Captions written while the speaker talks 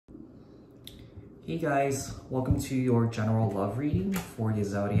Hey guys, welcome to your general love reading for the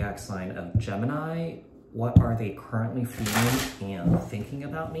zodiac sign of Gemini. What are they currently feeling and thinking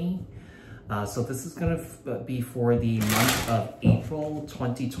about me? So this is going to be for the month of April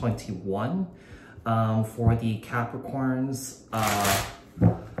 2021 for the Capricorns.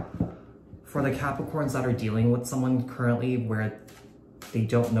 For the Capricorns that are dealing with someone currently where they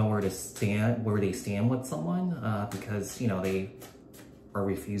don't know where they stand with someone because, you know, they are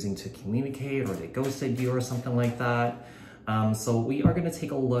refusing to communicate or they ghosted you or something like that. So we are going to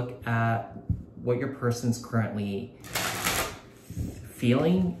take a look at what your person's currently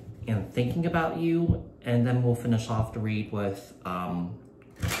feeling and thinking about you, and then we'll finish off the read with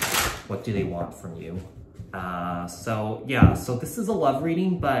what do they want from you. So this is a love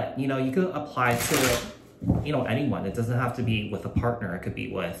reading, but you know, you could apply to, you know, anyone. It doesn't have to be with a partner. It could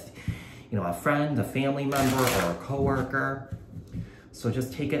be with, you know, a friend, a family member, or a coworker. So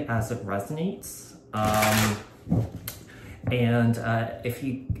just take it as it resonates. If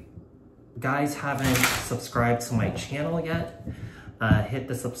you guys haven't subscribed to my channel yet, hit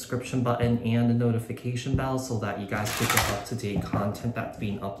the subscription button and the notification bell so that you guys get the up-to-date content that's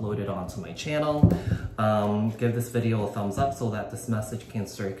being uploaded onto my channel. Give this video a thumbs up so that this message can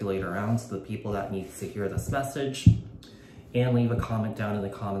circulate around to the people that need to hear this message. And leave a comment down in the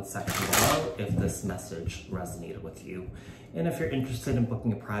comment section below if this message resonated with you. And if you're interested in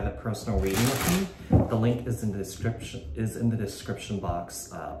booking a private personal reading with me, the link is in the description box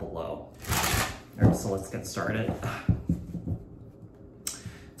below. All right, so let's get started.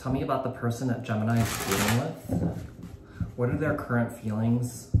 Tell me about the person that Gemini is dealing with. What are their current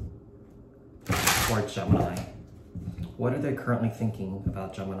feelings towards Gemini? What are they currently thinking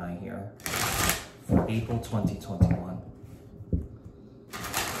about Gemini here for April 2021?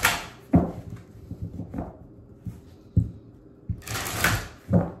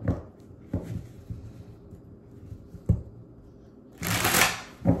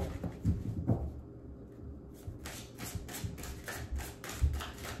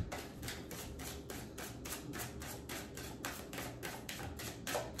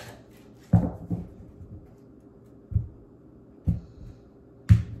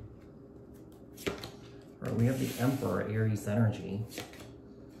 We have the Emperor, Aries energy.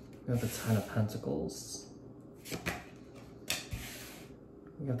 We have the Ten of Pentacles.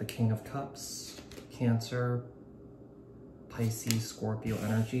 We have the King of Cups, Cancer, Pisces, Scorpio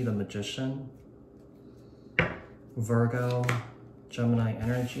energy, the Magician, Virgo, Gemini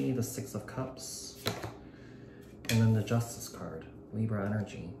energy, the Six of Cups, and then the Justice card, Libra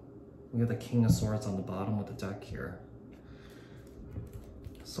energy. We have the King of Swords on the bottom with the deck here.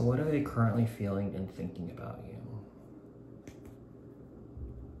 So what are they currently feeling and thinking about you?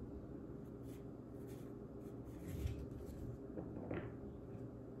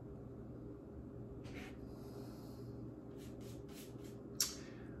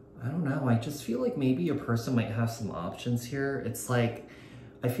 I don't know. I just feel like maybe your person might have some options here. It's like,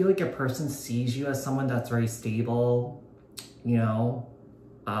 I feel like your person sees you as someone that's very stable, you know,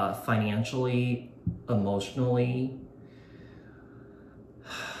 financially, emotionally.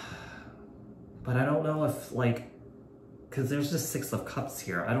 But I don't know if, like, because there's just Six of Cups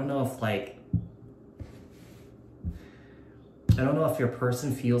here. I don't know if, like, I don't know if your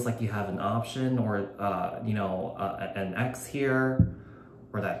person feels like you have an option or, you know, an ex here,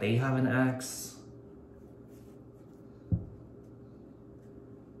 or that they have an ex.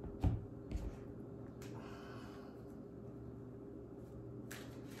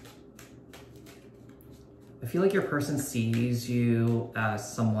 I feel like your person sees you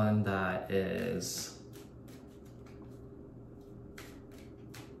as someone that is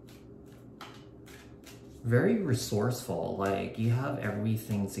very resourceful, like you have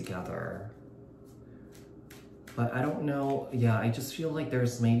everything together. But I don't know, yeah, I just feel like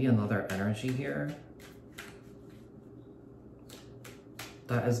there's maybe another energy here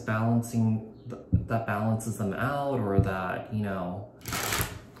that is balancing, that balances them out, or that, you know,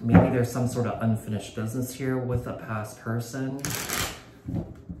 maybe there's some sort of unfinished business here with a past person.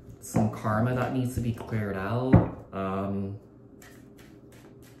 Some karma that needs to be cleared out.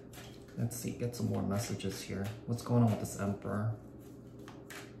 Let's see, get some more messages here. What's going on with this Emperor?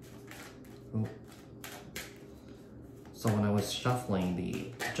 Ooh. So when I was shuffling,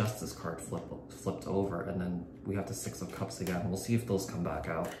 the Justice card flipped over, and then we have the Six of Cups again. We'll see if those come back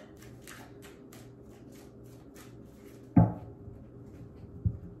out.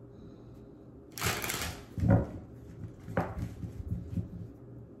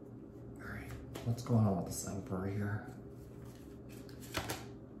 What's going on with this Emperor here?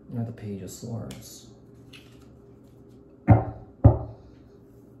 You know, the Page of Swords.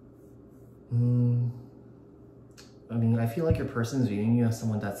 I feel like your person's viewing you as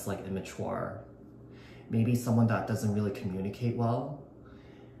someone that's like immature. Maybe someone that doesn't really communicate well.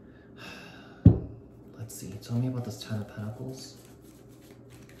 Let's see, tell me about this 10 of Pentacles.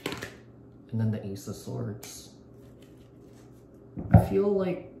 And then the Ace of Swords. I feel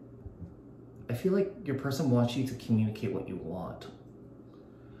like your person wants you to communicate what you want.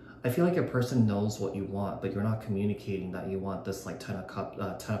 I feel like your person knows what you want, but you're not communicating that you want this like 10 of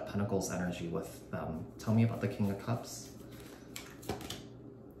Pentacles energy with them. Tell me about the King of Cups.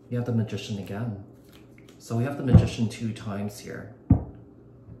 You have the Magician again. So we have the Magician 2 times here.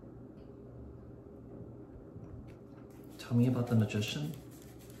 Tell me about the Magician.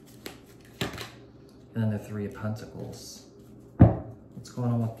 And then the 3 of Pentacles. What's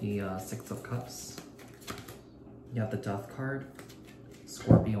going on with the 6 of Cups? You have the Death card.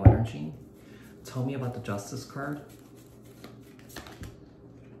 Scorpio energy. Tell me about the Justice card.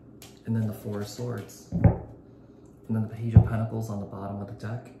 And then the 4 of Swords. And then the Page of Pentacles on the bottom of the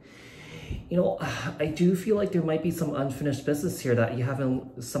deck. You know, I do feel like there might be some unfinished business here that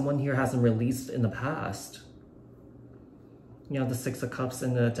someone here hasn't released in the past. You know, the 6 of Cups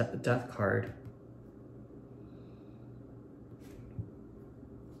and the Death card.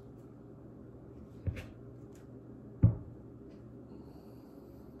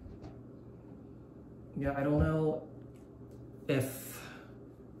 Yeah, I don't know if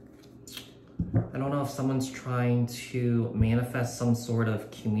someone's trying to manifest some sort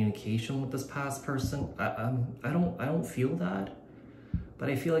of communication with this past person. I don't feel that, but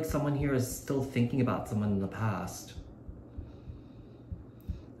I feel like someone here is still thinking about someone in the past.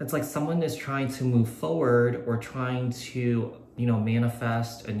 It's like someone is trying to move forward or trying to, you know,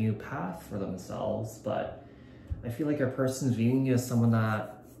 manifest a new path for themselves, but I feel like your person's viewing you as someone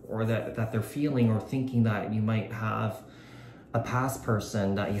that they're feeling or thinking that you might have a past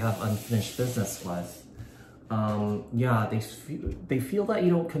person that you have unfinished business with. Yeah, they feel that you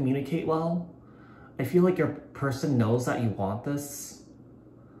don't communicate well. I feel like your person knows that you want this,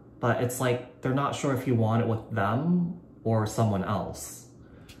 but it's like they're not sure if you want it with them or someone else.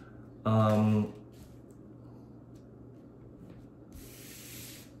 I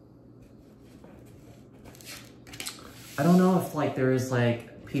don't know if like there is like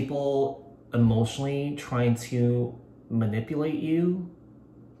people emotionally trying to manipulate you,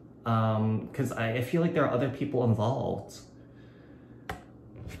 because I feel like there are other people involved.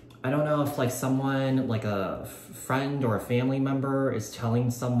 I don't know if like someone, like a friend or a family member is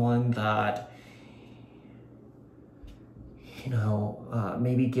telling someone that, you know,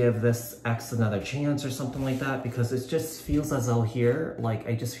 maybe give this ex another chance or something like that, because it just feels as though here, like,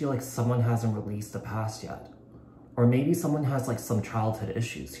 I just feel like someone hasn't released the past yet. Or maybe someone has like some childhood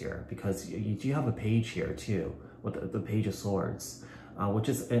issues here, because you do have a page here too, with the Page of Swords, which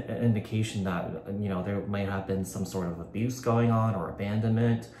is an indication that, you know, there might have been some sort of abuse going on or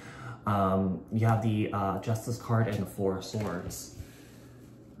abandonment. You have the Justice card and the 4 of Swords.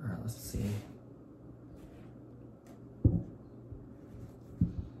 All right, let's see.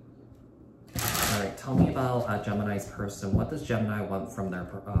 All right, tell me about Gemini's person. What does Gemini want from their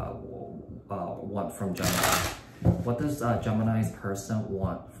Gemini? What does Gemini's person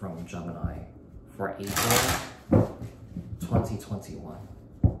want from Gemini for April 2021?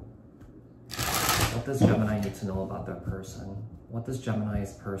 What does Gemini need to know about their person? What does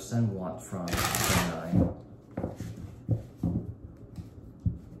Gemini's person want from Gemini?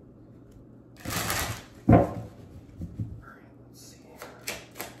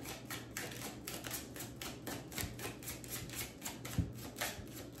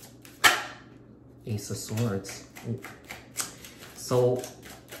 Ace of Swords. So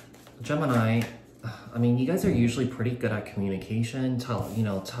Gemini, I mean, you guys are usually pretty good at communication,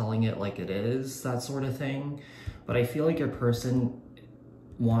 telling it like it is, that sort of thing. But I feel like your person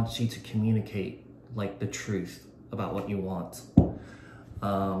wants you to communicate like the truth about what you want.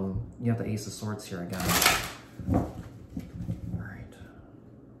 You have the Ace of Swords here again. All right.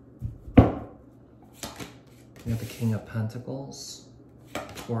 You have the King of Pentacles.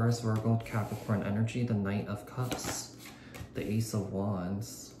 Taurus, Virgo, Capricorn energy, the Knight of Cups, the Ace of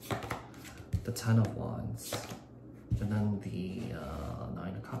Wands, the 10 of Wands, and then the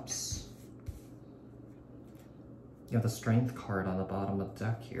 9 of Cups. You have the Strength card on the bottom of the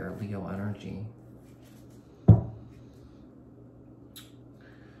deck here, Leo energy.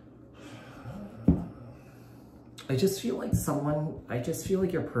 I just feel like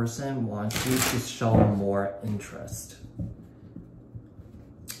your person wants you to show more interest.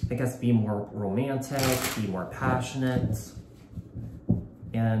 I guess be more romantic, be more passionate,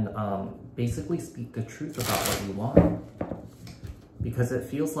 and basically speak the truth about what you want. Because it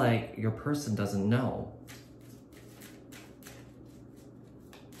feels like your person doesn't know.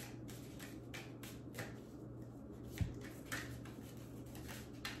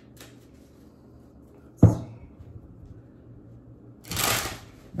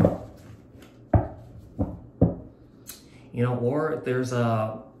 You know, or there's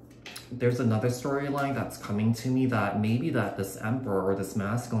another storyline that's coming to me that maybe that this Emperor or this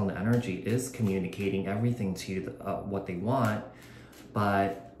masculine energy is communicating everything to you, what they want,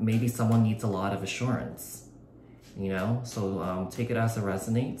 but maybe someone needs a lot of assurance, you know? So take it as it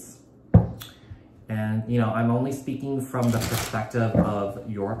resonates. And, you know, I'm only speaking from the perspective of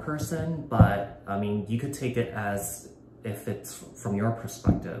your person, but I mean, you could take it as if it's from your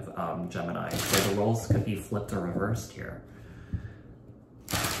perspective, Gemini. So the roles could be flipped or reversed here.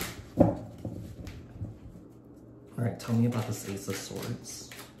 All right, tell me about this Ace of Swords.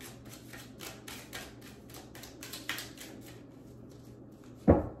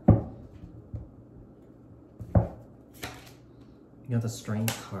 You have the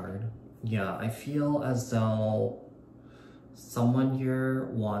Strength card. Yeah, I feel as though someone here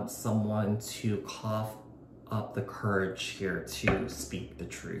wants someone to cough up the courage here to speak the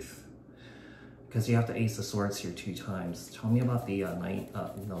truth. Because you have the Ace of Swords here 2 times. Tell me about the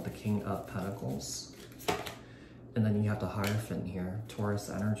the King of Pentacles. And then you have the Hierophant here, Taurus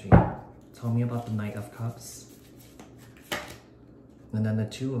energy. Tell me about the Knight of Cups. And then the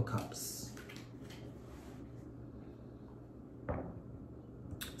Two of Cups.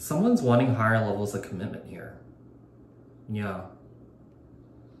 Someone's wanting higher levels of commitment here. Yeah.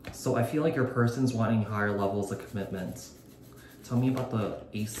 So I feel like your person's wanting higher levels of commitment. Tell me about the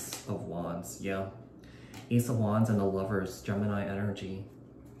Ace of Wands. Yeah. Ace of Wands and the Lovers, Gemini energy.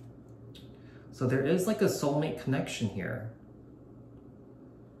 So there is like a soulmate connection here.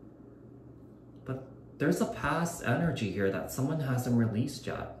 But there's a past energy here that someone hasn't released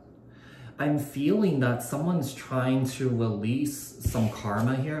yet. I'm feeling that someone's trying to release some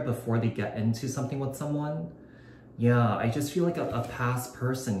karma here before they get into something with someone. Yeah, I just feel like a past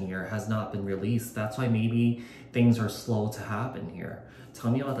person here has not been released. That's why maybe things are slow to happen here.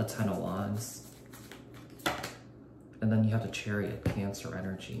 Tell me about the Ten of Wands. And then you have the Chariot, Cancer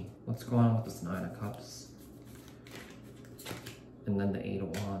energy. What's going on with this Nine of Cups? And then the Eight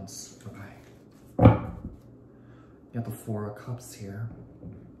of Wands. Okay. You have the Four of Cups here.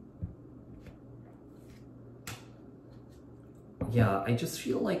 Yeah, I just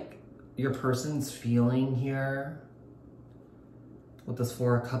feel like your person's feeling here with this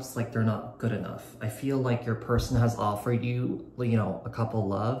Four of Cups like they're not good enough. I feel like your person has offered you, you know, a couple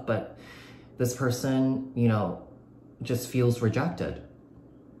love, but this person, you know, just feels rejected.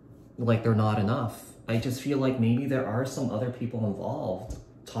 Like they're not enough. I just feel like maybe there are some other people involved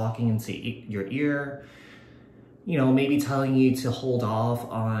talking into your ear, you know, maybe telling you to hold off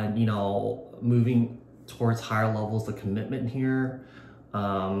on, you know, moving towards higher levels of commitment here.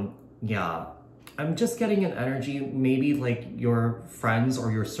 Yeah, I'm just getting an energy, maybe like your friends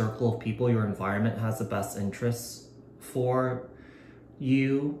or your circle of people, your environment has the best interests for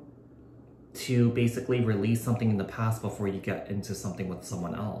you to basically release something in the past before you get into something with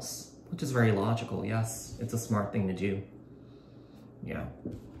someone else, which is very logical. Yes, it's a smart thing to do. Yeah.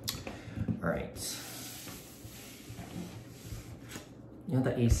 All right. You know,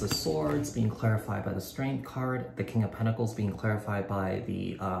 the Ace of Swords being clarified by the Strength card, the King of Pentacles being clarified by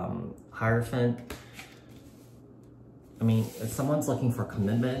the Hierophant. I mean, if someone's looking for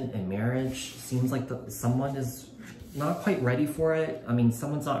commitment and marriage, seems like someone is not quite ready for it. I mean,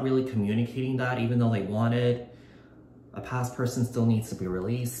 someone's not really communicating that even though they want it. A past person still needs to be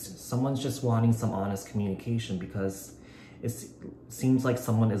released. Someone's just wanting some honest communication because it seems like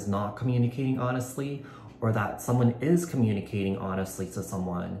someone is not communicating honestly, or that someone is communicating honestly to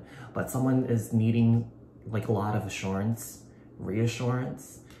someone, but someone is needing like a lot of assurance,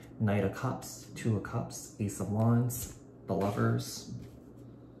 reassurance. Knight of Cups, Two of Cups, Ace of Wands, the Lovers.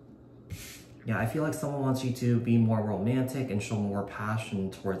 Yeah, I feel like someone wants you to be more romantic and show more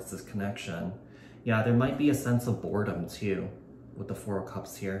passion towards this connection. Yeah, there might be a sense of boredom too with the Four of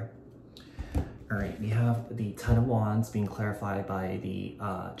Cups here. All right, we have the Ten of Wands being clarified by the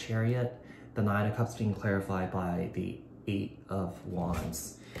Chariot, the Nine of Cups being clarified by the Eight of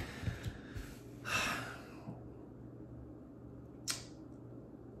Wands.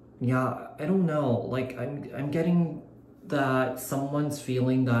 Yeah, I don't know. Like, I'm getting that someone's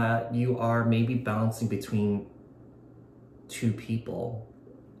feeling that you are maybe bouncing between two people.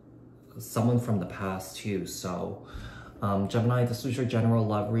 Someone from the past too. So, Gemini, this was your general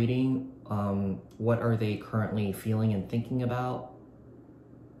love reading. What are they currently feeling and thinking about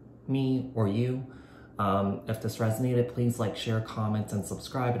me or you? If this resonated, please like, share, comment, and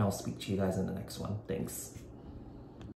subscribe, and I'll speak to you guys in the next one. Thanks.